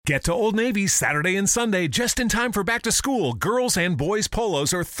Get to Old Navy Saturday and Sunday just in time for back to school. Girls and boys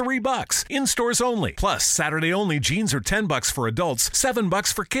polos are $3. In stores only. Plus, Saturday only jeans are $10 for adults,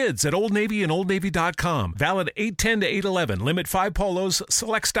 $7 for kids at Old Navy and OldNavy.com. Valid 8/10 to 8/11. Limit 5 polos.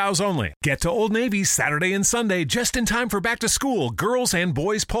 Select styles only. Get to Old Navy Saturday and Sunday just in time for back to school. Girls and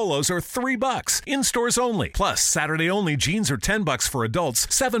boys polos are $3. In stores only. Plus, Saturday only jeans are $10 for adults,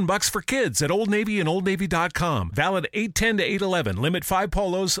 $7 for kids at Old Navy and OldNavy.com. Valid 8/10 to 8/11. Limit 5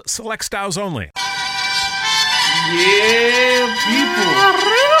 polos. Select styles only. Yeah, people.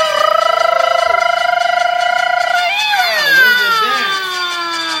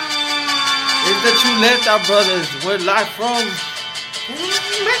 It's the Chuleta brothers. We're live from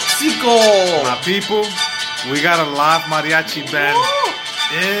Mexico. My people, we got a live mariachi band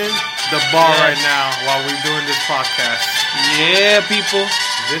in the bar right now while we're doing this podcast. Yeah, people.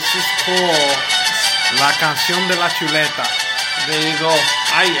 This is called La Canción de la Chuleta. There you go.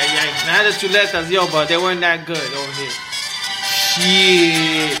 Ay. Not the chuletas, yo, but they weren't that good over here.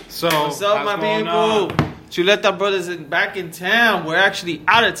 Shit. So, what's up, my people? Chuleta brothers is back in town. We're actually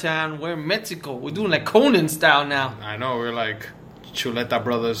out of town. We're in Mexico. We're doing like Conan style now. I know, we're like Chuleta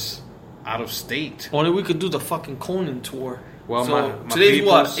brothers out of state. Only we could do the fucking Conan tour. Well, so my today's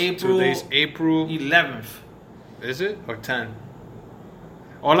peoples, what? Today's April 11th. Is it? Or 10?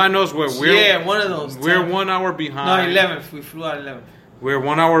 All I know is we're one of those. We're 1 hour behind. No, 11th. We flew out 11th. We're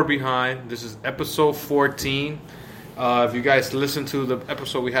 1 hour behind. This is episode 14. If you guys listened to the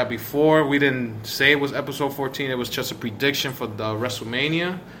episode we had before, we didn't say it was episode 14. It was just a prediction for the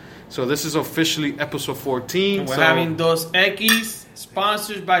WrestleMania. So this is officially episode 14. We're having Dos Equis,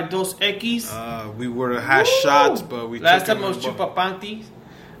 sponsored by Dos Equis. We were had shots, but we last time it was Chupapanti,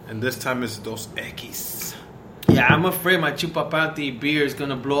 and this time it's Dos Equis. Yeah, I'm afraid my Chupapanti beer is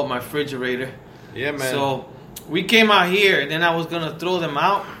gonna blow up my refrigerator. Yeah, man. So we came out here, and then I was gonna throw them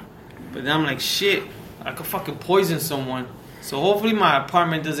out, but then I'm like, shit, I could fucking poison someone. So hopefully my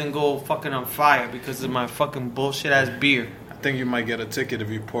apartment doesn't go fucking on fire because of my fucking bullshit ass beer. I think you might get a ticket if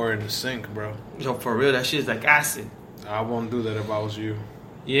you pour it in the sink, bro. Yo, for real, that shit's like acid. I won't do that if I was you.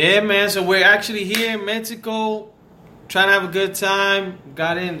 Yeah, man. So we're actually here in Mexico, trying to have a good time.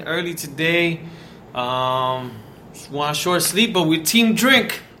 Got in early today. Want short sleep, but we team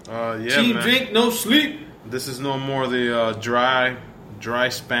drink. Team man. Drink, no sleep. This is no more the dry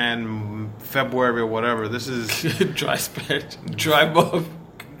span February or whatever. This is dry span, dry month.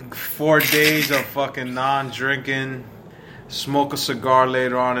 4 days of fucking non-drinking. Smoke a cigar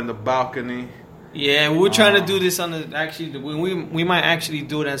later on in the balcony. Yeah, we were trying to do this on the we might actually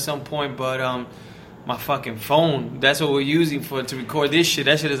do it at some point, but my fucking phone, that's what we're using to record this shit.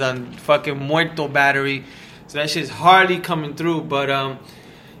 That shit is on fucking muerto battery, so that shit's hardly coming through. But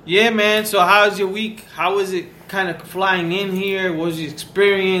yeah, man. So how's your week? How was it kind of flying in here? What was your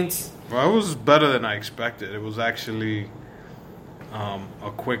experience? Well, it was better than I expected. It was actually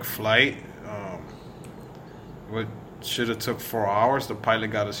a quick flight. What should have took 4 hours. The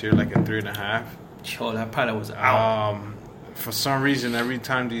pilot got us here like in 3.5. Yo, that pilot was out. For some reason, every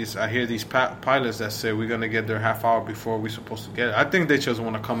time I hear these pilots that say we're gonna get there half hour before we're supposed to get it, I think they just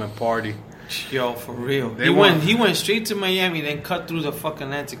want to come and party. Yo, for real. He went straight to Miami, then cut through the fucking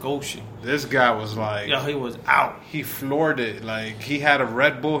Atlantic Ocean. This guy was like, yo, he was out. He floored it. Like, he had a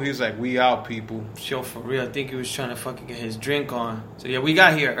Red Bull. He's like, we out, people. Yo, for real. I think he was trying to fucking get his drink on. So yeah, we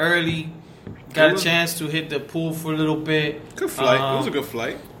got here early. Got a chance to hit the pool for a little bit. Good flight. It was a good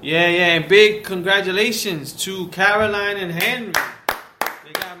flight. Yeah. And big congratulations to Caroline and Henry.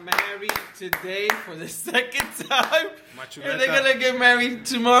 They got married today for the second time. And they're going to get married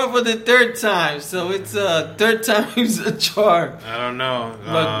tomorrow for the third time. So it's third time's a charm. I don't know.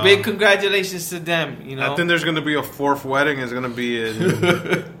 But big congratulations to them, you know. I think there's going to be a fourth wedding. It's going to be in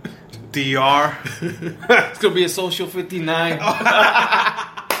DR. It's going to be a social 59.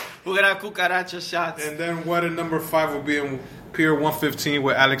 We're going to have cucaracha shots. And then wedding number 5 will be in Pier 115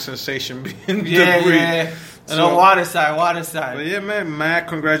 with Alex Sensation being Yeah. So, waterside. But yeah, man, mad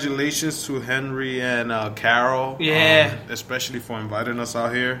congratulations to Henry and Carol. Yeah. Especially for inviting us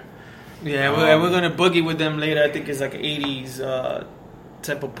out here. Yeah, we're going to boogie with them later. I think it's like an 80s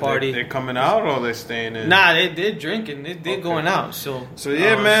type of party. They're coming out or they're staying in? Nah, they're drinking. They're going out. So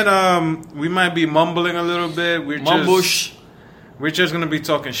yeah, man, we might be mumbling a little bit. We're just going to be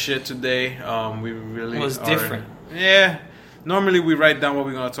talking shit today. We really was different. Yeah. Normally we write down what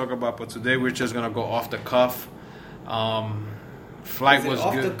we're going to talk about, but today we're just going to go off the cuff. Flight was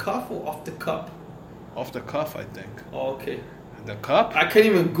off good. Off the cuff or off the cup? Off the cuff, I think. Oh, okay. The cup? I can't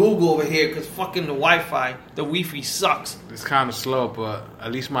even Google over here because fucking the Wi-Fi sucks. It's kind of slow, but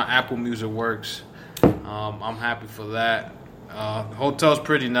at least my Apple Music works. I'm happy for that. Hotel's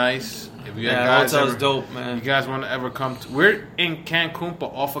pretty nice. If you guys hotel's dope, man. You guys want to ever come to... We're in Cancun, but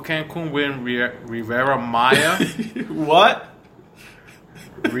off of Cancun, we're in Riviera Maya. What?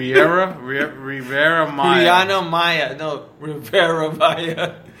 Riviera Maya. Rihanna Maya. No, Riviera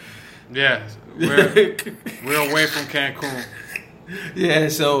Maya. Yeah. We're away from Cancun. Yeah,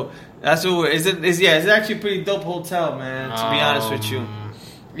 so that's what it's actually a pretty dope hotel, man, to be honest with you.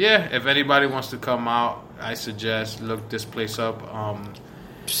 Yeah, if anybody wants to come out, I suggest look this place up.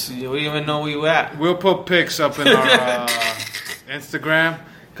 We don't even know where you at. We'll put pics up in our Instagram,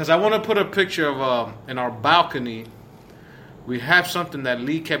 because I want to put a picture of in our balcony. We have something that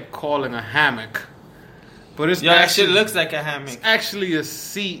Lee kept calling a hammock, but it actually looks like a hammock. It's actually a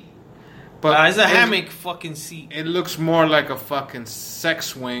seat, but it's a hammock fucking seat. It looks more like a fucking sex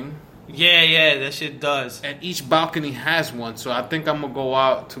swing. Yeah, that shit does. And each balcony has one, so I think I'm gonna go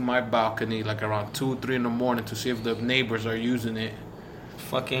out to my balcony like around 2-3 in the morning to see if the neighbors are using it.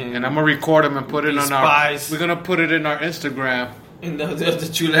 Fucking. And I'm gonna record them and put it on spies. We're gonna put it in our Instagram. In the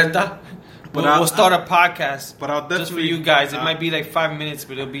chuleta. But we'll start a podcast. But I'll definitely, just for you guys. It might be like 5 minutes,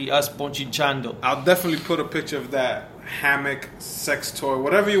 but it'll be us ponchichando. I'll definitely put a picture of that hammock, sex toy,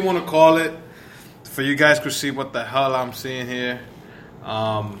 whatever you want to call it, for you guys to see what the hell I'm seeing here.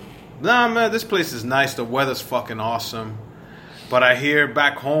 Nah, man, this place is nice. The weather's fucking awesome. But I hear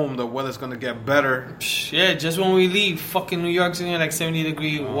back home the weather's gonna get better. Yeah, just when we leave, fucking New York's in like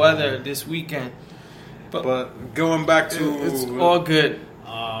 70-degree weather this weekend. But going back to it's all good.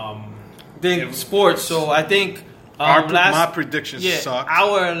 Sports. So I think my predictions sucked.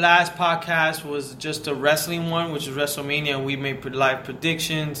 Our last podcast was just a wrestling one, which is WrestleMania. We made live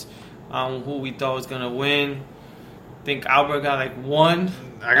predictions on who we thought was gonna win. I think Albert got like 1.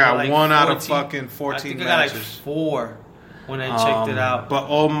 I got 1 out of fucking 14 I think matches. I got like 4 when I checked it out. But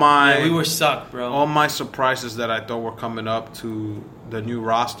we were sucked, bro. All my surprises that I thought were coming up to the new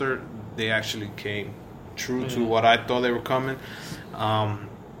roster, they actually came true to what I thought they were coming.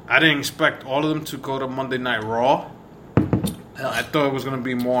 I didn't expect all of them to go to Monday Night Raw. I thought it was going to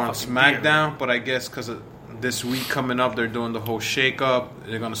be more on SmackDown, but I guess because this week coming up, they're doing the whole shake-up.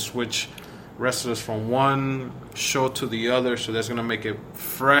 They're going to switch wrestlers from one show to the other, so that's going to make it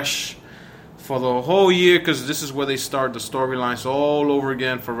fresh for the whole year, because this is where they start the storylines all over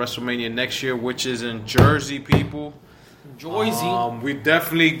again for WrestleMania next year, which is in Jersey, people. Jersey. We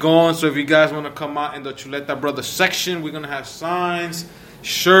definitely going, so if you guys want to come out in the Chuleta Brothers section, we're going to have signs,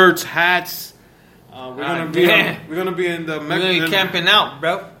 shirts, hats. We're gonna be in the. We're gonna be camping out,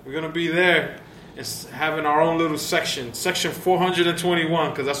 bro. We're gonna be there. It's having our own little section 421,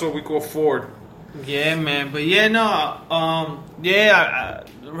 because that's what we call Ford. Yeah, man. But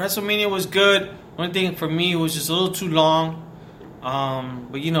WrestleMania was good. One thing for me, it was just a little too long.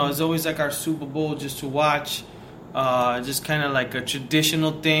 But it's always like our Super Bowl just to watch. Just kind of like a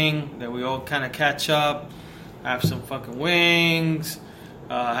traditional thing that we all kind of catch up, have some fucking wings.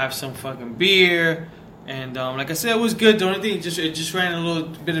 Have some fucking beer, and like I said, it was good. The only thing, it just ran a little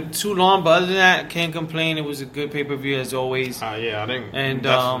bit too long, but other than that, can't complain. It was a good pay-per-view as always. I think. And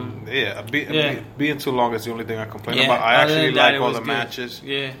being too long is the only thing I complain about. I actually like all the matches.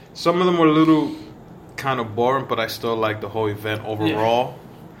 Yeah, some of them were a little kind of boring, but I still like the whole event overall.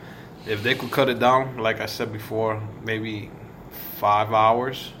 Yeah. If they could cut it down, like I said before, maybe 5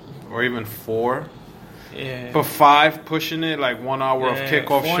 hours or even 4. Yeah. But 5 pushing it, like 1 hour of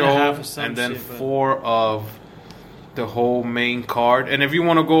kickoff show, and then 4 of the whole main card. And if you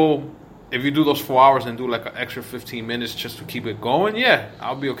want to go, if you do those 4 hours and do like an extra 15 minutes just to keep it going, yeah,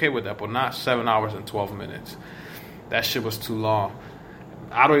 I'll be okay with that. But not 7 hours and 12 minutes. That shit was too long.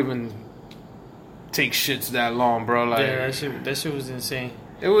 I don't even take shits that long, bro. Like, that shit was insane.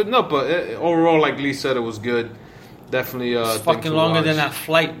 It was overall, like Lee said, it was good. Definitely it's fucking longer than that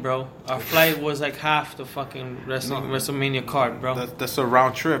flight, bro. Our flight was like half the fucking WrestleMania card, bro. That's a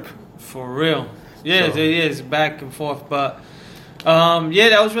round trip. For real. Yeah, it is back and forth. But that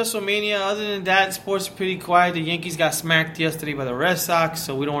was WrestleMania. Other than that, sports are pretty quiet. The Yankees got smacked yesterday by the Red Sox,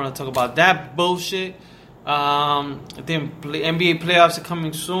 so we don't want to talk about that bullshit. I think NBA playoffs are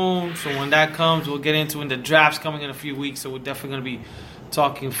coming soon, so when that comes, we'll get into it. The draft's coming in a few weeks, so we're definitely going to be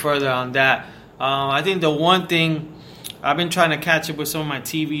talking further on that. I think the one thing I've been trying to catch up with some of my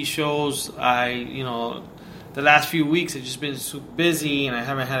TV shows. The last few weeks I've just been super busy and I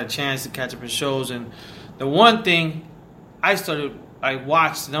haven't had a chance to catch up with shows. And the one thing I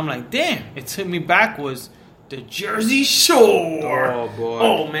watched and I'm like, damn, it took me back was the Jersey Shore. Oh boy!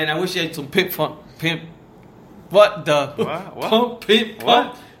 Oh man, I wish I had some pimp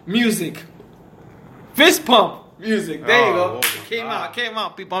music, fist pump. Music. There you go. Came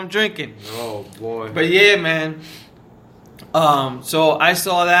out, people. I'm drinking. Oh boy. But yeah, man. So I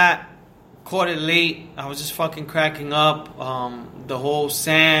saw that, caught it late. I was just fucking cracking up. The whole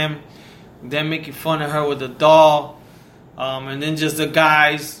Sam, them making fun of her with the doll, and then just the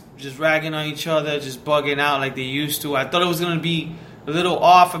guys just ragging on each other, just bugging out like they used to. I thought it was gonna be a little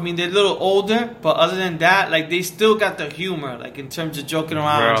off. I mean, they're a little older, but other than that, like they still got the humor, like in terms of joking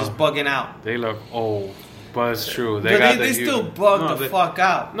around and just bugging out. They look old, but it's true. They still bug the fuck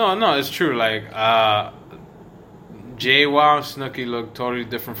out. No, it's true. Like J-Wow and Snooki look totally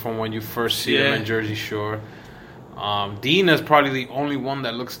different from when you first see them in Jersey Shore. Dina's probably the only one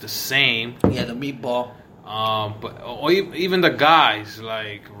that looks the same. Yeah, the meatball. Even the guys,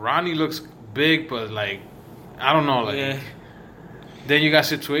 like Ronnie looks big, but like I don't know, like. Then you got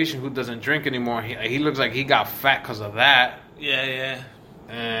Situation who doesn't drink anymore. He looks like he got fat because of that. Yeah.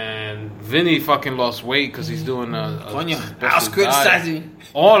 And Vinny fucking lost weight because he's doing a I was criticizing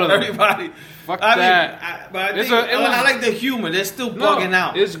all of them. Everybody. Fuck that. I like the humor. They're still bugging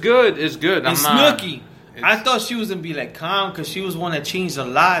out. It's good. And Snooki. I thought she was going to be like calm because she was one that changed a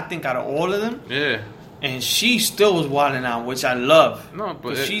lot, I think, out of all of them. Yeah. And she still was wilding out, which I love. No,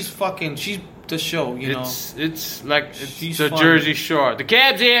 but she's the show, you know. It's like it's the Jersey Shore. The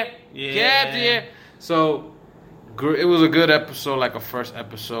cab's here. Yeah. Cab's here. So it was a good episode, like a first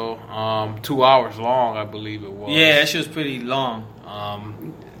episode. 2 hours long, I believe it was. Yeah, that shit was pretty long.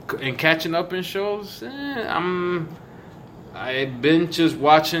 And catching up in shows, I've been just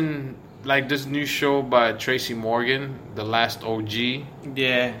watching like this new show by Tracy Morgan, The Last OG.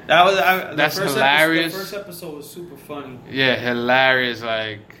 Yeah, that's hilarious. The first episode was super funny. Yeah, hilarious.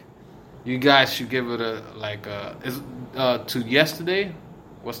 Like, you guys should give it to yesterday.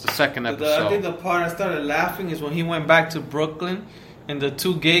 What's the second episode? I think the part I started laughing is when he went back to Brooklyn and the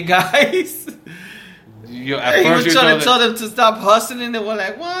two gay guys. He was trying to tell them to stop hustling. They were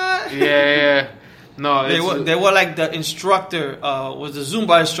like, "What?" Yeah. No, they were like the instructor was the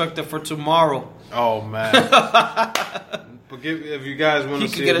Zumba instructor for tomorrow. Oh man! If you guys want to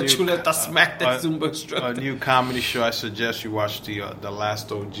see get a chuleta smack that Zumba instructor. A new comedy show, I suggest you watch the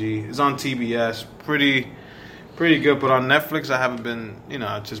Last OG. It's on TBS. Pretty good, but on Netflix I haven't been.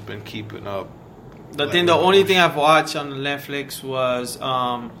 I've just been keeping up. The only thing I've watched on Netflix was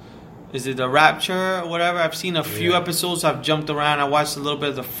is it The Rapture or whatever? I've seen a few episodes. I've jumped around. I watched a little bit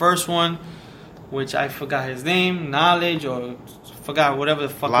of the first one, which I forgot his name, Knowledge, or forgot whatever the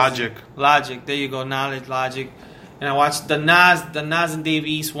fuck. Logic. There you go, Knowledge, Logic. And I watched the Nas and Dave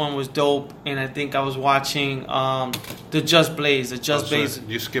East one was dope. And I think I was watching the Just Blaze. So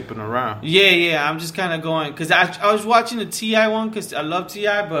you're skipping around. Yeah. I'm just kind of going because I was watching the T.I. one because I love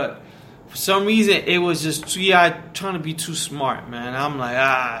T.I. But for some reason it was just T.I. trying to be too smart, man. I'm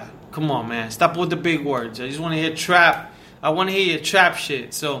like, come on, man, stop with the big words. I just want to hear trap. I want to hear your trap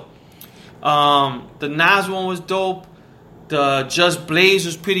shit. So. The Nas one was dope. The Just Blaze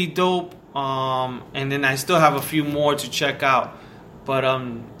was pretty dope. And then I still have a few more to check out. But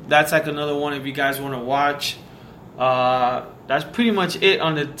that's like another one if you guys want to watch. That's pretty much it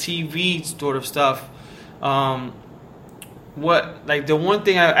on the TV sort of stuff. The one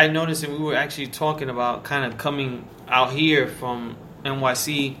thing I noticed, and we were actually talking about kind of coming out here from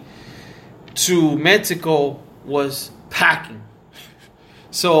NYC to Mexico, was packing.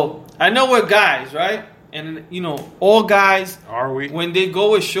 So I know we're guys, right? And all guys, are we? When they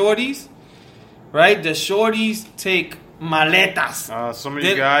go with shorties, right? The shorties take maletas. Some of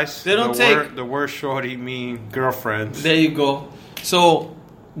you guys, they don't take the word shorty mean girlfriends. There you go. So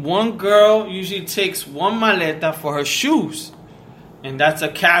one girl usually takes one maleta for her shoes, and that's a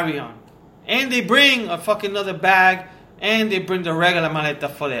carry-on. And they bring a fucking another bag, and they bring the regular maleta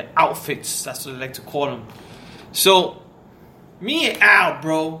for their outfits. That's what they like to call them. So me and Al,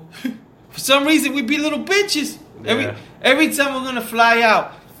 bro, for some reason we be little bitches. Every time we're gonna fly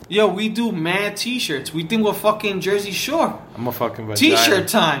out, we do mad t-shirts. We think we're fucking Jersey Shore. I'm a fucking vagina. T-shirt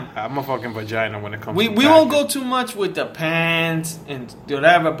time. I'm a fucking vagina when it comes to we won't go too much with the pants and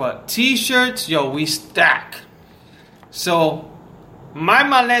whatever, but t-shirts, we stack. So my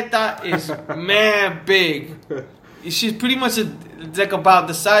maleta is mad big. She's pretty much like about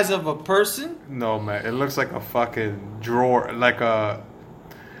the size of a person. No, man. It looks like a fucking drawer. Like a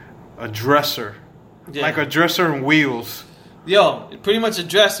dresser. Yeah. Like a dresser and wheels. Pretty much a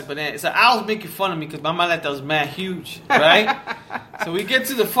dresser. But then, so I was making fun of me because my maleta was mad huge, right? So we get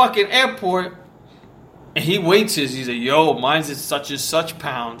to the fucking airport. And he weights his. He's like, mine's is such and such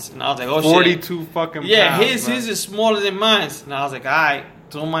pounds. And I was like, 42 fucking pounds. Yeah, his is smaller than mine. And I was like, all right,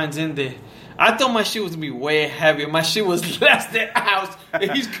 throw mine's in there. I thought my shit was going to be way heavier. My shit was less than ours.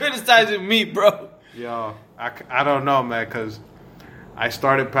 And he's criticizing me, bro. I don't know, man, because I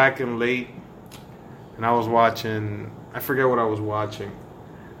started packing late. And I was watching I forget what I was watching.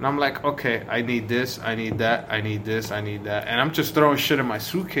 And I'm like, okay, I need this, I need that, I need this, I need that. And I'm just throwing shit in my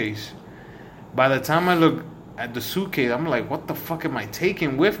suitcase. By the time I look at the suitcase, I'm like, what the fuck am I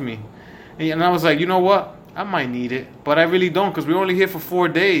taking with me? And I was like, you know what? I might need it, but I really don't, because we're only here for 4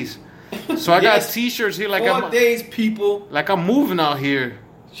 days. So I got t-shirts here like 4 days, people. Like I'm moving out here.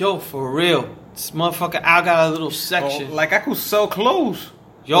 Yo, for real. This motherfucker Al got a little section. Like I could sell clothes.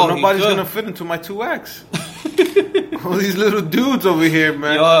 Yo, nobody's gonna fit into my 2X. All these little dudes over here,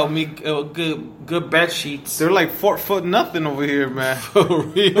 man. Yo, good bed sheets. They're like 4 foot nothing over here, man. For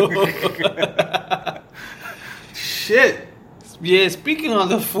real. Shit. Yeah, speaking of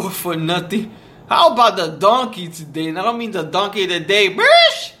the 4 foot nothing, how about the donkey today? And I don't mean the donkey of the day,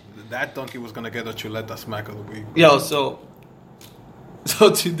 bitch. That donkey was gonna get the chuleta smack of the week. Yo, so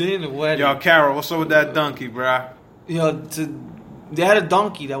today in the wedding. Yo, Carol, what's up with that donkey, bruh? Yo, they had a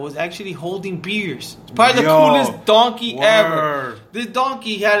donkey that was actually holding beers. It's probably the coolest donkey ever. This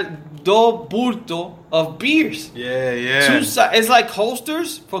donkey had do burto of beers. Yeah. It's like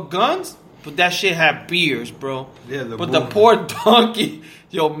holsters for guns, but that shit had beers, bro. Yeah, the poor donkey,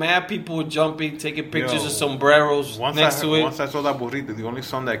 yo, mad people jumping, taking pictures of sombreros next to it. Once I saw that burrito, the only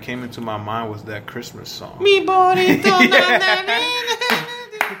song that came into my mind was that Christmas song. Mi burrito.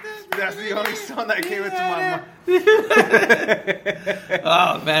 That's the only song that came into my mind.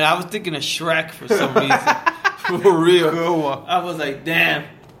 Oh, man, I was thinking of Shrek for some reason. For real. Good one. I was like, damn,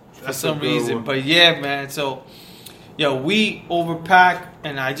 for some reason. One. But yeah, man, so, yo, we overpack,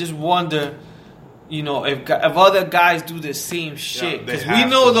 and I just wonder, you know, if other guys do the same shit. Because we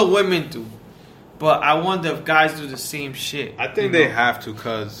know the women do. But I wonder if guys do the same shit. I think they have to,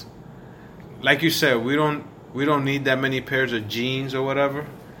 because, like you said, we don't need that many pairs of jeans or whatever.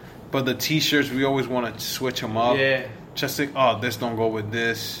 But the t-shirts, we always want to switch them up. Yeah. Just think, this don't go with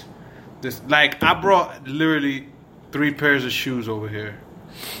this. Like, I brought literally 3 pairs of shoes over here.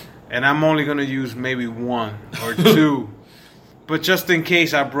 And I'm only going to use maybe 1 or 2. But just in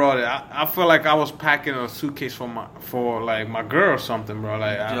case I brought it. I feel like I was packing a suitcase for my girl or something, bro.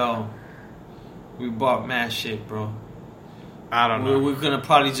 Like, we bought mad shit, bro. I don't know. We're going to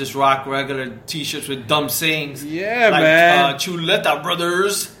probably just rock regular t-shirts with dumb sayings. Yeah, like, man. Chuleta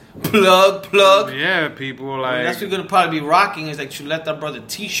Brothers. Plug. Yeah, people like. That's what we're gonna probably be rocking is like Chuleta Brother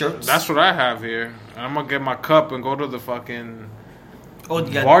t-shirts. That's what I have here. I'm gonna get my cup and go to the fucking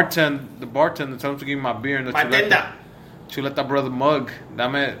the bartender. Tell him to give me my beer in the Chuleta Brother mug.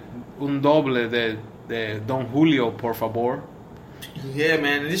 Dame un doble de Don Julio, por favor. Yeah,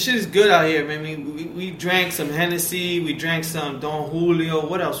 man, this shit is good out here, man. We drank some Hennessy, we drank some Don Julio.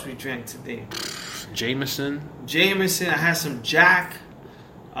 What else we drank today? Jameson. I had some Jack.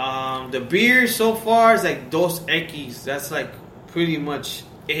 The beer so far is like Dos Equis. That's like pretty much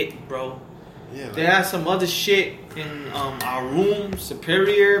it, bro. Yeah, they have some other shit in our room,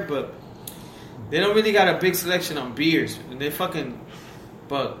 Superior, but they don't really got a big selection on beers. And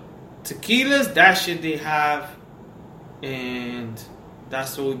but tequilas, that shit they have, and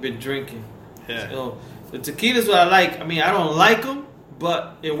that's what we've been drinking. Yeah. So the tequilas what I like. I mean, I don't like them,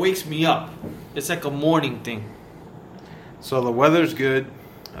 but it wakes me up. It's like a morning thing. So the weather's good.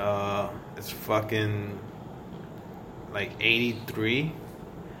 It's fucking like 83.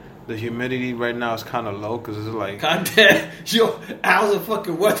 The humidity right now is kind of low because it's like... God damn. Yo, Al's a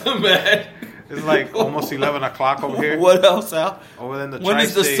fucking weatherman. It's like almost 11 o'clock over here. What else, Al? Over there in the when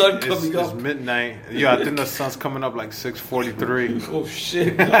is the sun coming up? It's midnight. Yeah, I think the sun's coming up like 6:43. Oh,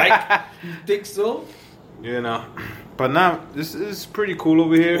 shit. Like, you think so? You know. But now, this is pretty cool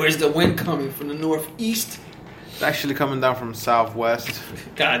over here. Where's the wind coming? From the northeast? It's actually coming down from southwest.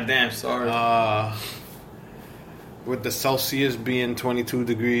 God damn, sorry. With the Celsius being 22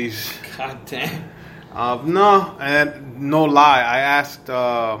 degrees. God damn. No, and no lie. I asked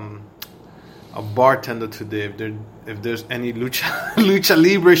a bartender today if there's any lucha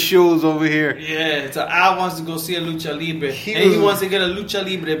libre shows over here. Yeah, so Al wants to go see a lucha libre. He wants to get a lucha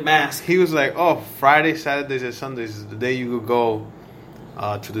libre mask. He was like, Friday, Saturdays, and Sundays is the day you could go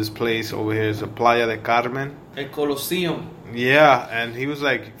to this place over here. It's a Playa de Carmen. El Coliseum. Yeah, and he was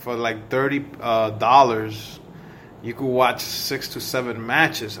like, for like $30, you could watch 6 to 7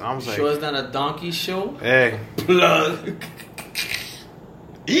 matches. And I was like, sure it's not a donkey show? Hey. Plug.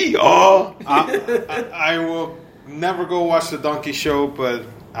 I will never go watch the donkey show, but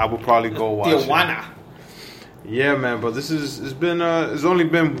I will probably go watch Tijuana. Yeah, man, but it's only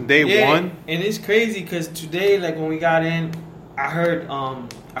been day 1. And it's crazy because today, like when we got in, I heard on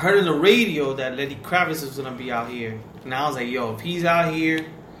the radio that Lenny Kravitz was gonna be out here, and I was like, yo, if he's out here,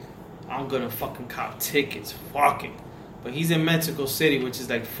 I'm gonna fucking cop tickets, fucking. But he's in Mexico City, which is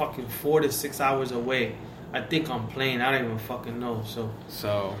like fucking 4 to 6 hours away. I think I'm playing. I don't even fucking know.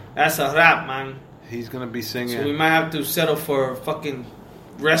 So that's a rap, man. He's gonna be singing. So we might have to settle for fucking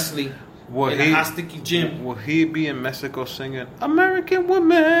wrestling in a hot sticky gym. Will he be in Mexico singing "American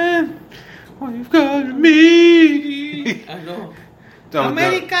Woman"? Well, you've got me. I know.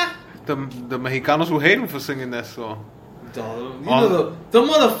 America. The Mexicanos who hate him for singing that song. The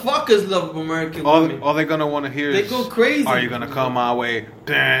motherfuckers love American Woman. All they're gonna want to hear is, they go crazy. Are you gonna come my way?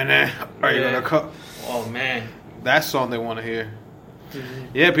 Are you gonna come? Oh man, that song they want to hear. Mm-hmm.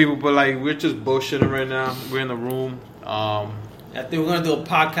 Yeah, people, but like we're just bullshitting right now. We're in the room. I think we're gonna do a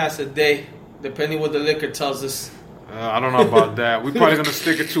podcast a day, depending what the liquor tells us. I don't know about that. We're probably gonna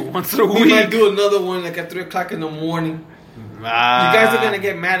stick it to once a week. We might do another one like at 3:00 in the morning. You guys are gonna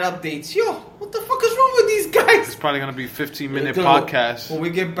get mad updates. Yo, what the fuck is wrong with these guys? It's probably gonna be 15-minute podcast. When we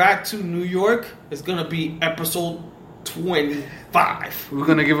get back to New York, it's gonna be episode 25. We're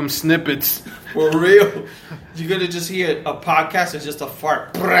gonna give them snippets. For real. You're gonna just hear a podcast and just a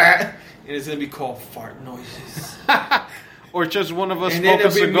fart. And it's gonna be called Fart Noises. Or just one of us and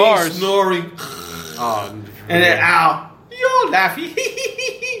smoking cigars. Me snoring. And then Al, yo, laughy.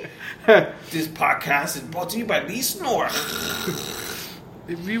 This podcast is brought to you by Lee Snore.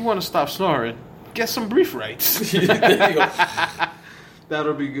 If you want to stop snoring, get some brief rights. There you go.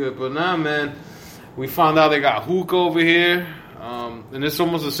 That'll be good. But nah, man, we found out they got hookah over here, and it's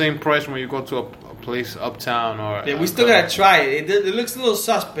almost the same price when you go to a place uptown or. Yeah, we still gotta try it. It looks a little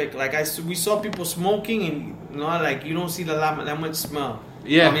suspect. Like we saw people smoking, and like you don't see that much smell.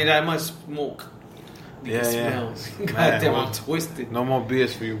 Yeah, I mean that much smoke. Smells. Goddamn, I'm twisted. No more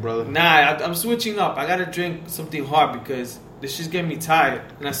beers for you, brother. Nah, I'm switching up. I gotta drink something hard because this shit's getting me tired,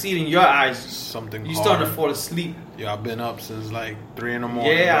 and I see it in your eyes. Something. You starting to fall asleep. Yeah, I've been up since like 3 in the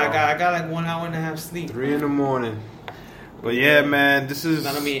morning. Yeah, bro. I got like 1 hour and a half sleep. 3 in the morning. But yeah, man, this is.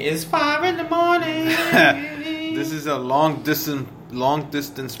 I mean, it's 5 in the morning. This is a long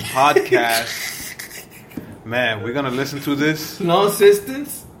distance podcast. Man, we're gonna listen to this. Long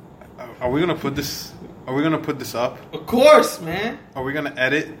distance. Are we gonna put this? Are we gonna put this up? Of course, man. Are we gonna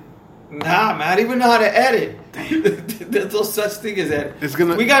edit? Nah, man, I don't even know how to edit. There's no such thing as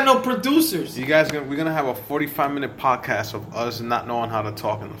edit. We got no producers. You guys, we're gonna have a 45-minute podcast of us not knowing how to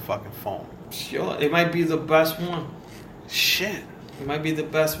talk on the fucking phone. Sure, it might be the best one. Shit, it might be the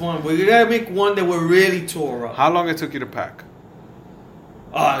best one. We gotta make one that we're really tore up. How long it took you to pack?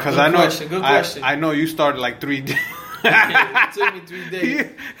 Because I know. Good question. I know you started like 3 days. It took me 3 days.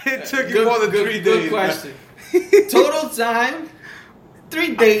 It took you more than 3 days. Good question. Total time,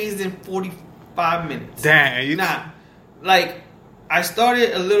 3 days and 45 minutes. Damn. Like, I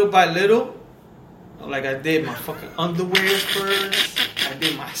started a little by little. Like, I did my fucking underwear first. I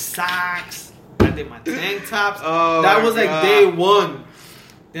did my socks. I did my tank tops. That was like day 1.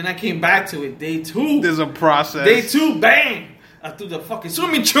 Then I came back to it. Day 2. There's a process. Day 2, bang! I threw the fucking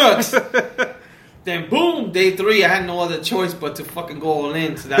swimming trunks. Then boom, day 3, I had no other choice but to fucking go all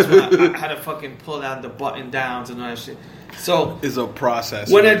in. So that's when I had to fucking pull out the button downs and all that shit. So it's a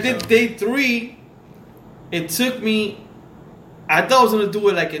process. When I did day 3, it took me. I thought I was gonna do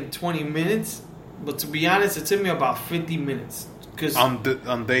it like in 20 minutes, but to be honest, it took me about 50 minutes. Cause on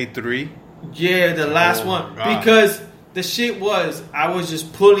day 3. Yeah, the last one. God. Because the shit was, I was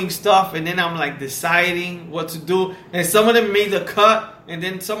just pulling stuff, and then I'm like deciding what to do. And some of them made the cut, and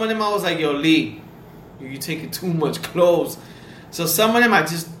then some of them I was like, yo, Lee, you taking too much clothes. So some of them I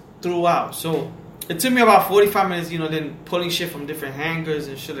just threw out. So it took me about 45 minutes, then pulling shit from different hangers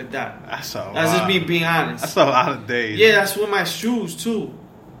and shit like that. That's a lot. That's just me being honest. That's a lot of days. Yeah, that's with my shoes too.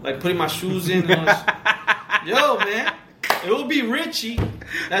 Like putting my shoes in. And yo, man. It will be Richie.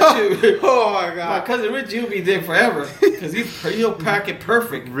 That shit. Oh my god. My cousin Richie will be there forever. Because he'll pack it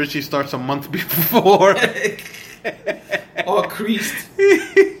perfect. Richie starts a month before. All creased.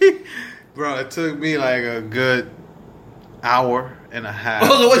 Bro, it took me like a good hour and a half.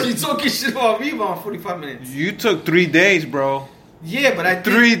 Oh, so what, you talking shit about me about 45 minutes? You took 3 days, bro. Yeah, but I did.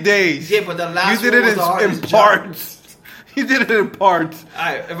 3 days. Yeah, but the last you did one was it the hardest in parts. You did it in parts.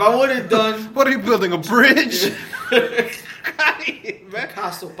 Alright, if I would have done... What are you building, a bridge?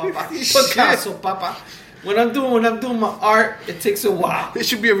 Picasso, papa. Picasso, papa. When I'm doing my art, it takes a while. It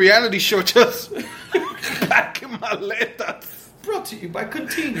should be a reality show just packing maletas. Brought to you by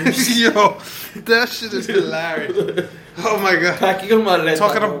Continuous. Yo, that shit is hilarious. Oh my god. Packing maletas.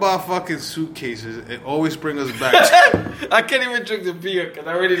 Talking about fucking suitcases, it always brings us back. I can't even drink the beer because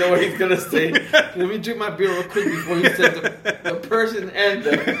I already know what he's gonna say. Let me drink my beer real quick before he says the person and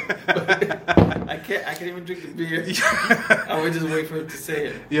the. I can't even drink the beer. I would just wait for him to say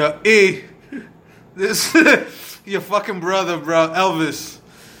it. Yo, this your fucking brother, bro, Elvis.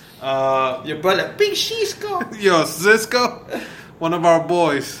 Your brother, Big Cisco. Yo, Cisco, one of our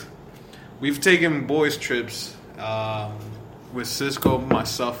boys. We've taken boys trips with Cisco,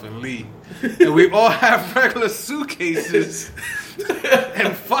 myself, and Lee. And we all have regular suitcases.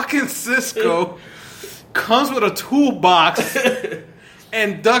 And fucking Cisco comes with a toolbox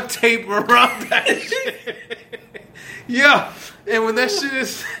and duct tape around that shit. Yeah. And when that shit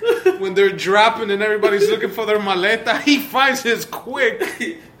is, when they're dropping and everybody's looking for their maleta, he finds his quick.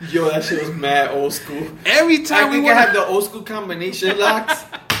 Yo, that shit was mad old school. Every time I think I had the old school combination locks.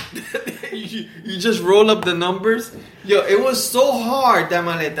 you just roll up the numbers. Yo, it was so hard, that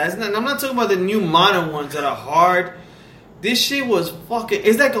maleta. I'm not talking about the new modern ones that are hard. This shit was fucking...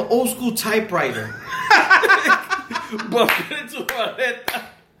 It's like an old school typewriter. But put it to a maleta.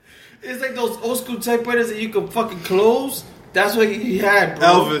 It's like those old school typewriters that you can fucking close. That's what he had, bro.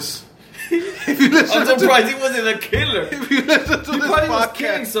 Elvis. I'm surprised he wasn't a killer. If you listen to He this probably was podcast,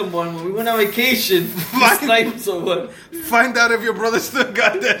 killing someone when we went on vacation. Snipe someone. find out if your brother still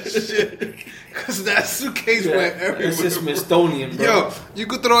got that shit. Because that suitcase went everywhere. It's just Smithsonian, bro. Yo, you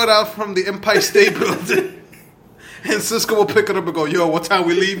could throw it out from the Empire State Building. And Cisco will pick it up and go, yo, what time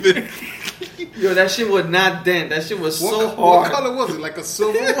we leaving? Yo, that shit was not dent. That shit was so hard. What color was it? Like a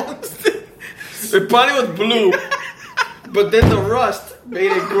silver one? It probably was blue. But then the rust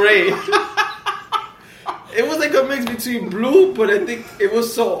made it gray. It was like a mix between blue, but I think it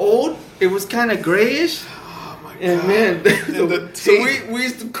was so old, it was kind of grayish. Oh my God. And man, And so we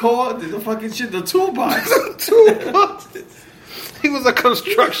used to call the fucking shit the toolbox. Toolbox. He was a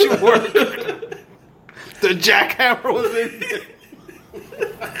construction worker. The jackhammer was in there.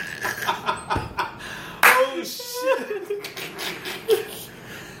 Oh shit.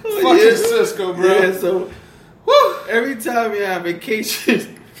 Fucking Cisco, bro. Yeah, so every time we had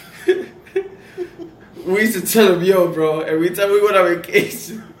vacation, we used to tell him, yo, bro, every time we went on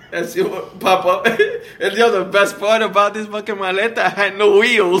vacation, that shit would pop up. And yo, the best part about this fucking maleta had no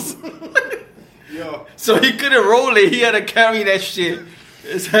wheels. Yo. So he couldn't roll it. He had to carry that shit.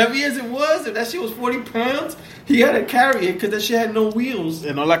 As heavy as it was, if that shit was 40 pounds, he had to carry it because that shit had no wheels.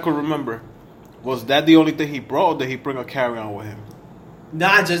 And all I could remember, was that the only thing he brought, or did he bring a carry-on with him?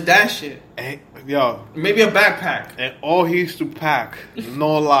 Nah, just that shit. And, yo. Maybe a backpack. And all he used to pack,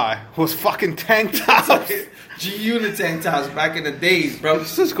 no lie, was fucking tank tops. G-Unit tank tops back in the days, bro.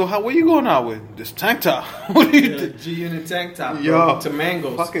 Cisco, where you going out with? This tank top. What are you doing? G-Unit tank top, bro. Yo. To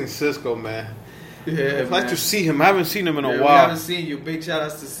mangoes. Fucking Cisco, man. Yeah, I'd like to see him. I haven't seen him in a We while. haven't seen you. Big shout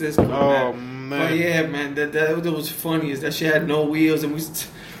outs to Cisco, Oh, man. man. But yeah, man, that was funny is that she had no wheels, and we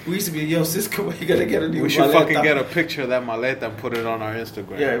used to be, yo, Cisco, you gotta get a new We should maleta. fucking get a picture of that maleta and put it on our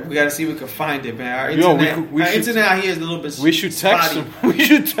Instagram. Yeah, we gotta see if we can find it, man. Our Yo, internet, we should- internet out here is a little bit We should text spotty. him. We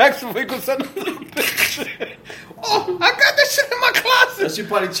should text him. We could send him the picture. Oh, I got this shit in my closet. That should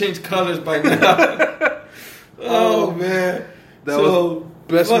probably change colors by now. Oh, man. That was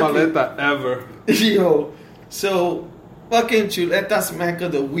best fucking- maleta ever. Yo, so fucking chuleta smack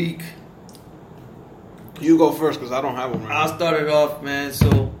of the week. You go first because I don't have one right I'll start it off, man. So,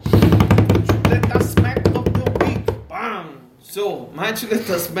 chuleta smack of the week. Bam. So, my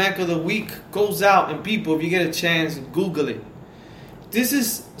chuleta smack of the week goes out, and people, if you get a chance, Google it. This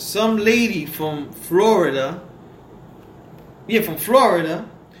is some lady from Florida. Yeah, from Florida.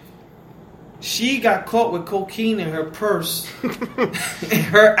 She got caught with cocaine in her purse. And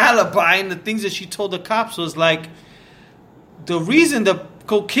her alibi and the things that she told the cops was like, the reason the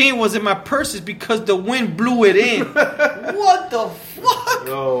cocaine was in my purse is because the wind blew it in. What the fuck?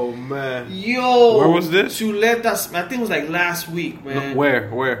 Oh, man. Yo. Where was this? Chuleta, I think it was like last week, man.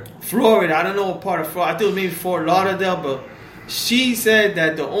 Where? Florida. I don't know what part of Florida. I think it was maybe Fort Lauderdale, but she said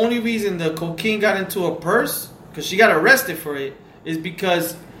that the only reason the cocaine got into her purse, because she got arrested for it, is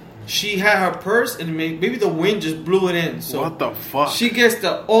because she had her purse and maybe the wind just blew it in. So What the fuck? she gets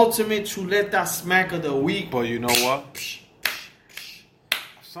the ultimate chuleta smack of the week. But you know what?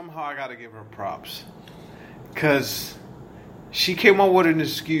 Somehow I gotta give her props. Because she came up with an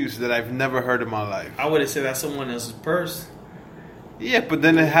excuse that I've never heard in my life. I would have said that's someone else's purse. Yeah, but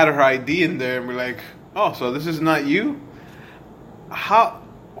then it had her ID in there and we're like, oh, so this is not you? How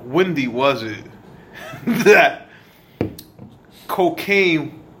windy was it that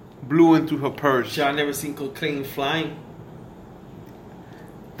cocaine blew into her purse? Y'all never seen cocaine flying?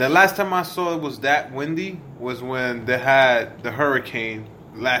 The last time I saw it was that windy was when they had the hurricane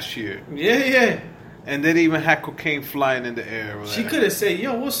last year. Yeah. And they even had cocaine flying in the air. She could have said,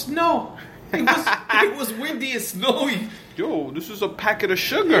 yo, what's snow? It was windy and snowy. Yo, this is a packet of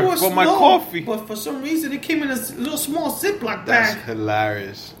sugar It was for my snow, coffee. But for some reason, it came in a little small Ziploc That's bag.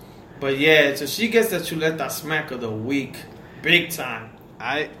 hilarious. But yeah, so she gets the chuleta smack of the week. Big time.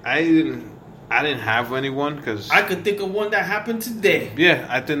 I didn't have anyone because I could think of one that happened today. Yeah,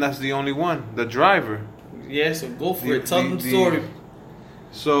 I think that's the only one. The driver. Yeah, so go for it. Tell them the story.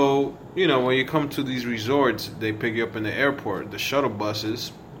 So, you know, when you come to these resorts, they pick you up in the airport, the shuttle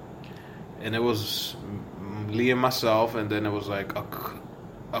buses, and it was Lee and myself, and then it was like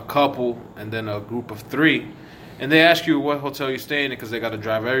a couple, and then a group of 3, and they ask you what hotel you're staying in because they got to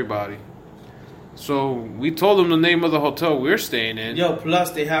drive everybody. So we told them the name of the hotel we're staying in. Yo,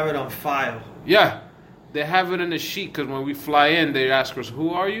 plus they have it on file. Yeah, they have it in the sheet because when we fly in, they ask us,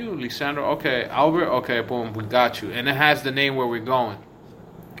 "Who are you, Lisandro?" Okay, Albert. Okay, boom, we got you, and it has the name where we're going.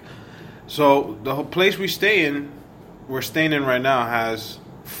 So the whole place we're staying in right now has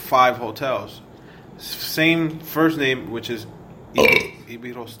 5 hotels. Same first name, which is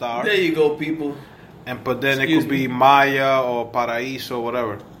Ibiro Star. There you go, people. But then it could be Maya or Paraíso or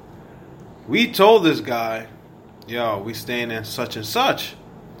whatever. We told this guy, yo, we staying in such and such.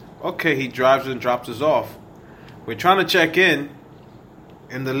 Okay, he drives and drops us off. We're trying to check in,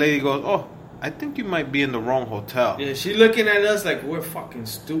 and the lady goes, oh, I think you might be in the wrong hotel. Yeah, she looking at us like we're fucking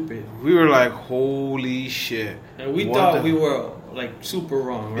stupid. We were like, holy shit. And we thought we were like super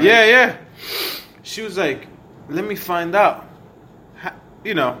wrong, right? Yeah. She was like, let me find out.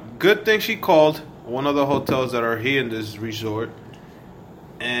 You know, good thing she called one of the hotels that are here in this resort.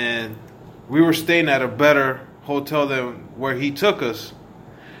 And we were staying at a better hotel than where he took us.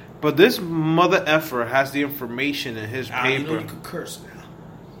 But this mother effer has the information in his paper. You know you could curse now.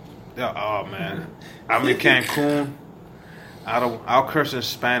 Yeah, oh man, I'm in Cancun. I'll curse in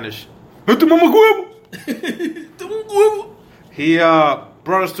Spanish. He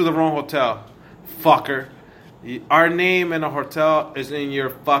brought us to the wrong hotel, fucker. Our name in the hotel is in your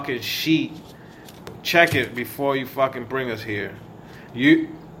fucking sheet. Check it before you fucking bring us here.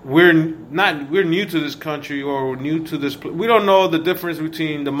 We're new to this country or we're new to this. We don't know the difference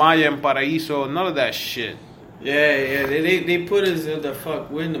between the Maya and Paraíso. None of that shit. Yeah. They put us in the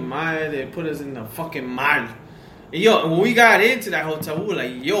we're in the Maya. They put us in the fucking Mar. And yo, when we got into that hotel, we were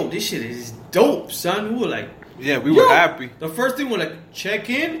like, yo, this shit is dope, son. We were like, yeah, we were happy. The first thing we're like, check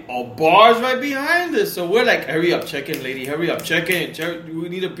in. All bars right behind us. So we're like, hurry up, check in, lady. Hurry up, check in. We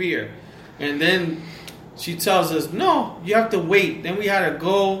need a beer. And then she tells us, no, you have to wait. Then we had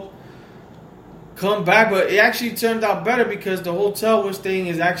to come back. But it actually turned out better because the hotel we're staying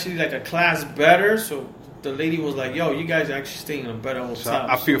is actually like a class better. So the lady was like, yo, you guys are actually staying in a better hotel. So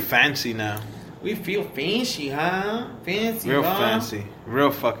I feel fancy now. We feel fancy, huh? Fancy, real huh? fancy.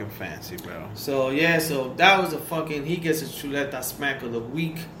 Real fucking fancy, bro. So, yeah, that was he gets a Chuleta Smack of the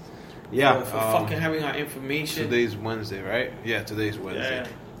week. Yeah. For fucking having our information. Today's Wednesday, right? Yeah, today's Wednesday.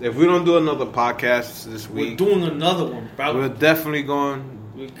 Yeah. If we don't do another podcast this week. We're doing another one, bro. We're definitely going.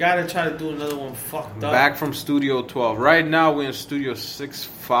 We gotta try to do another one fucked up. Back from Studio 12. Right now, we're in Studio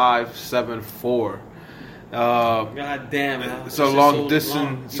 6574. God damn, man. It's a long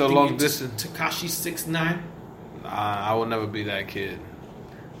distance. Tekashi 6ix9ine. I will never be that kid.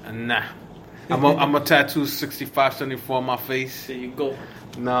 Nah. I'm a tattoo 6574 on my face. There you go.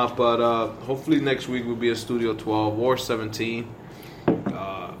 Nah, but hopefully next week we'll be at Studio 12 or 17.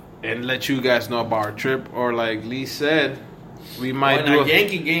 And let you guys know about our trip. Or like Lee said, we might do a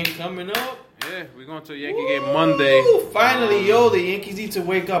Yankee game coming up. Yeah, we're going to a Yankee game Monday. Finally, the Yankees need to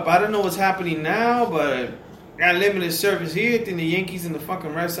wake up. I don't know what's happening now, but got limited service here. I think the Yankees and the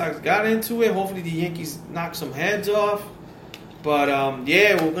fucking Red Sox got into it. Hopefully the Yankees knock some heads off. But,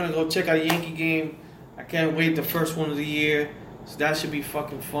 we're going to go check out a Yankee game. I can't wait. The first one of the year. So that should be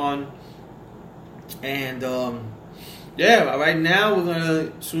fucking fun. And, right now, we're going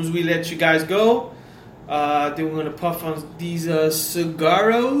to, as soon as we let you guys go, then we're going to puff on these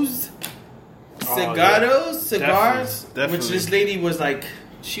cigars. Cigars, definitely. Which this lady was like,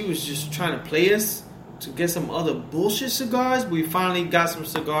 she was just trying to play us to get some other bullshit cigars. But we finally got some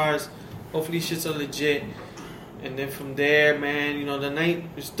cigars. Hopefully shits are legit. And then from there, man, the night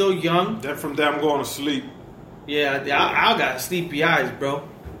is still young. Then from there, I'm going to sleep. Yeah, I got sleepy eyes, bro.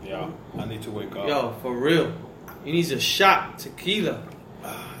 Yeah, I need to wake up. Yo, for real. He needs a shot, tequila.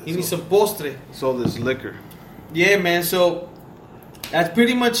 He needs some postre. So this liquor. Yeah, man, so that's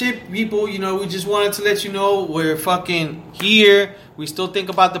pretty much it, people. We just wanted to let you know we're fucking here. We still think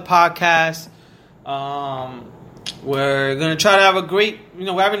about the podcast. We're going to try to have a great,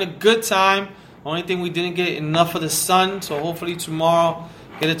 we're having a good time. Only thing we didn't get enough of the sun. So hopefully tomorrow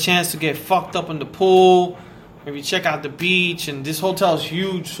get a chance to get fucked up in the pool. Maybe check out the beach. And this hotel is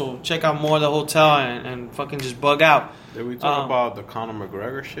huge. So check out more of the hotel and fucking just bug out. Did we talk about the Conor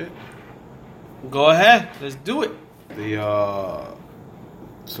McGregor shit? Go ahead. Let's do it.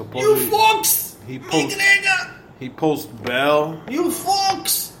 Supposedly, you fucks! He posts bail. You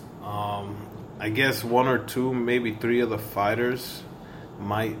folks! I guess 1 or 2, maybe 3 of the fighters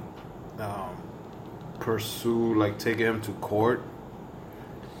might pursue, like, taking him to court.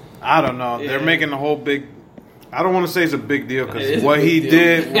 I don't know. Yeah. They're making a whole big... I don't want to say it's a big deal because what he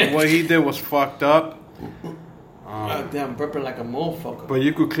did was fucked up. Damn, burping like a motherfucker. But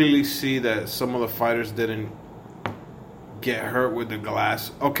you could clearly see that some of the fighters didn't get hurt with the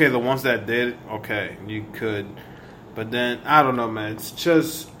glass. Okay, the ones that did, okay, you could. But then, I don't know, man. It's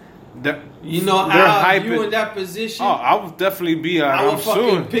just... You know, Al, you in that position. Oh, I would definitely be. I would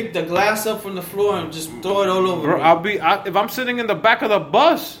fucking pick the glass up from the floor and just throw it all over. Bro, me. If I'm sitting in the back of the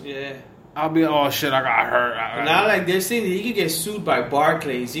bus. Yeah. I'll be, oh shit, I got hurt. Now, like they're saying, he could get sued by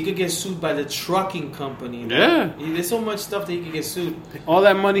Barclays. He could get sued by the trucking company. Yeah. There's so much stuff that he could get sued. All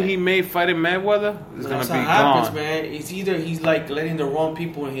that money he made fighting Mayweather is gonna be gone. Happens, man. It's either he's like letting the wrong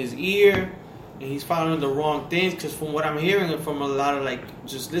people in his ear, and he's following the wrong things. Because from what I'm hearing from a lot of like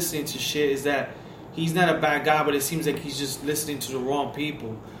just listening to shit is that he's not a bad guy, but it seems like he's just listening to the wrong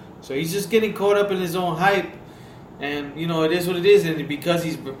people. So he's just getting caught up in his own hype. And, you know, it is what it is. And because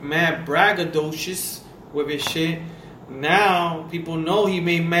he's mad braggadocious with his shit, now people know he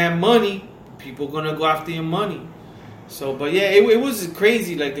made mad money. People going to go after him money. So, but yeah, it was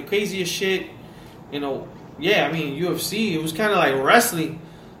crazy. Like, the craziest shit, you know. Yeah, I mean, UFC, it was kind of like wrestling.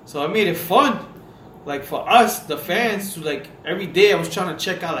 So it made it fun. Like, for us, the fans, like, every day I was trying to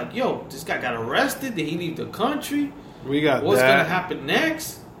check out, like, yo, this guy got arrested. Did he leave the country? We got What's going to happen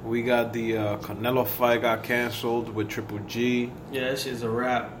next? We got the Canelo fight got canceled with Triple G. Yeah, that shit's a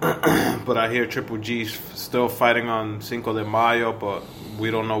wrap. But I hear Triple G's still fighting on Cinco de Mayo, but we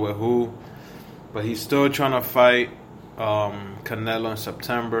don't know with who. But he's still trying to fight Canelo in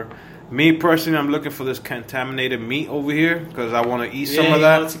September. Me personally, I'm looking for this contaminated meat over here because I want to eat some of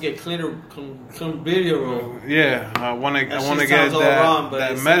that. Yeah, to get clenbuterol. Yeah, I want to get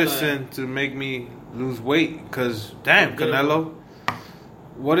that medicine to make me lose weight. Because damn, Canelo.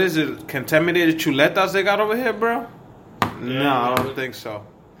 What is it? Contaminated chuletas they got over here, bro? No, I don't think so.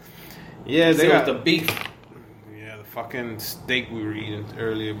 Yeah, they got the beef. Yeah, the fucking steak we were eating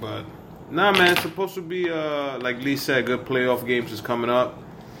earlier, but nah, man, it's supposed to be like Lee said, good playoff games is coming up.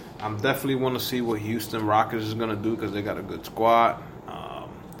 I'm definitely want to see what Houston Rockets is gonna do because they got a good squad.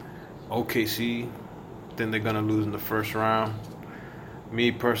 OKC, then they're gonna lose in the first round.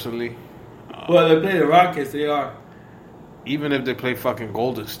 Me personally, well, they play the Rockets. They are. Even if they play fucking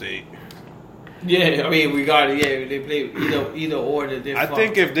Golden State. Yeah, I mean we got it. Yeah, they play either or. I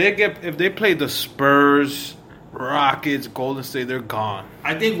think if they play the Spurs, Rockets, Golden State, they're gone.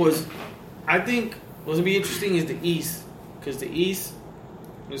 I think what's gonna be interesting is the East, because the East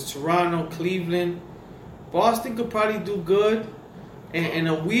is Toronto, Cleveland, Boston could probably do good, and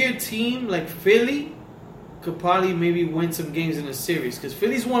a weird team like Philly could probably maybe win some games in a series because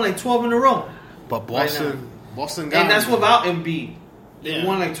Philly's won like 12 in a row. But Boston. Right, Boston got and that's without Embiid. They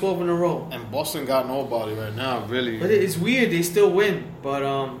won like 12 in a row. And Boston got nobody right now, really. But it's weird. They still win. But,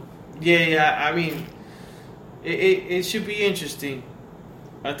 yeah, I mean, it should be interesting.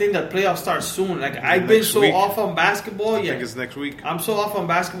 I think the playoffs start soon. Like, I've been so off on basketball. I think it's next week. I'm so off on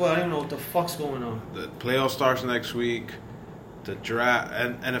basketball, I don't know what the fuck's going on. The playoff starts next week. The draft,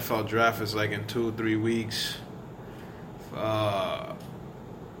 NFL draft is like in 2-3 weeks. They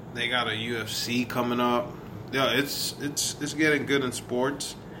got a UFC coming up. Yeah, it's getting good in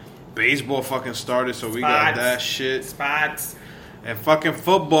sports. Baseball fucking started, so we got that shit. Spots. And fucking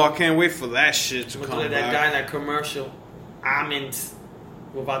football, I can't wait for that shit to come back. That guy in that commercial. Almonds.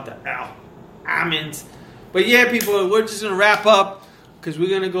 Without the L. Almonds. But yeah, people, we're just going to wrap up because we're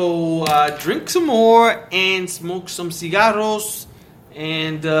going to go drink some more and smoke some cigarros.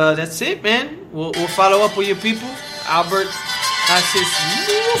 And that's it, man. We'll follow up with your people. Albert has his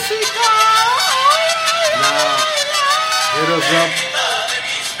música.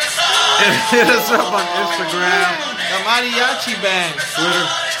 Hit us up on Instagram. The Mariachi Band. Twitter.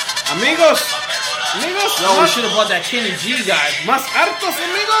 Amigos. Yo, we should have bought that Kenny G guy. Más hartos,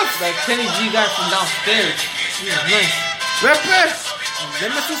 amigos. That Kenny G guy from downstairs. He was nice. Pepe,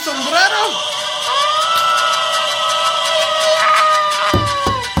 deme su sombrero.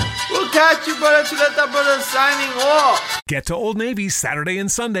 We'll catch you, brother. To let that brother signing off. Get to Old Navy Saturday and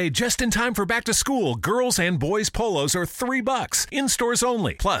Sunday just in time for back to school. Girls and boys polos are $3. In stores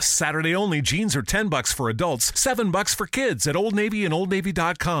only. Plus, Saturday only jeans are $10 for adults, $7 for kids at Old Navy and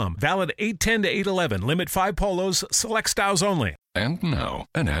OldNavy.com. Valid 8/10 to 8/11. Limit 5 polos. Select styles only. And now,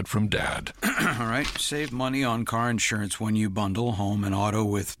 an ad from Dad. All right, save money on car insurance when you bundle home and auto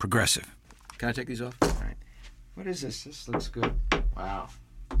with Progressive. Can I take these off? All right. What is this? This looks good. Wow.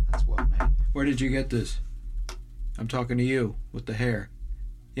 That's well made. Where did you get this? I'm talking to you with the hair.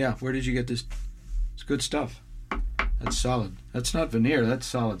 Yeah, where did you get this? It's good stuff. That's solid. That's not veneer, that's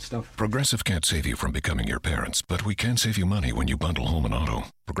solid stuff. Progressive can't save you from becoming your parents, but we can save you money when you bundle home and auto.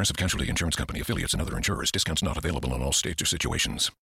 Progressive Casualty Insurance Company, affiliates, and other insurers. Discounts not available in all states or situations.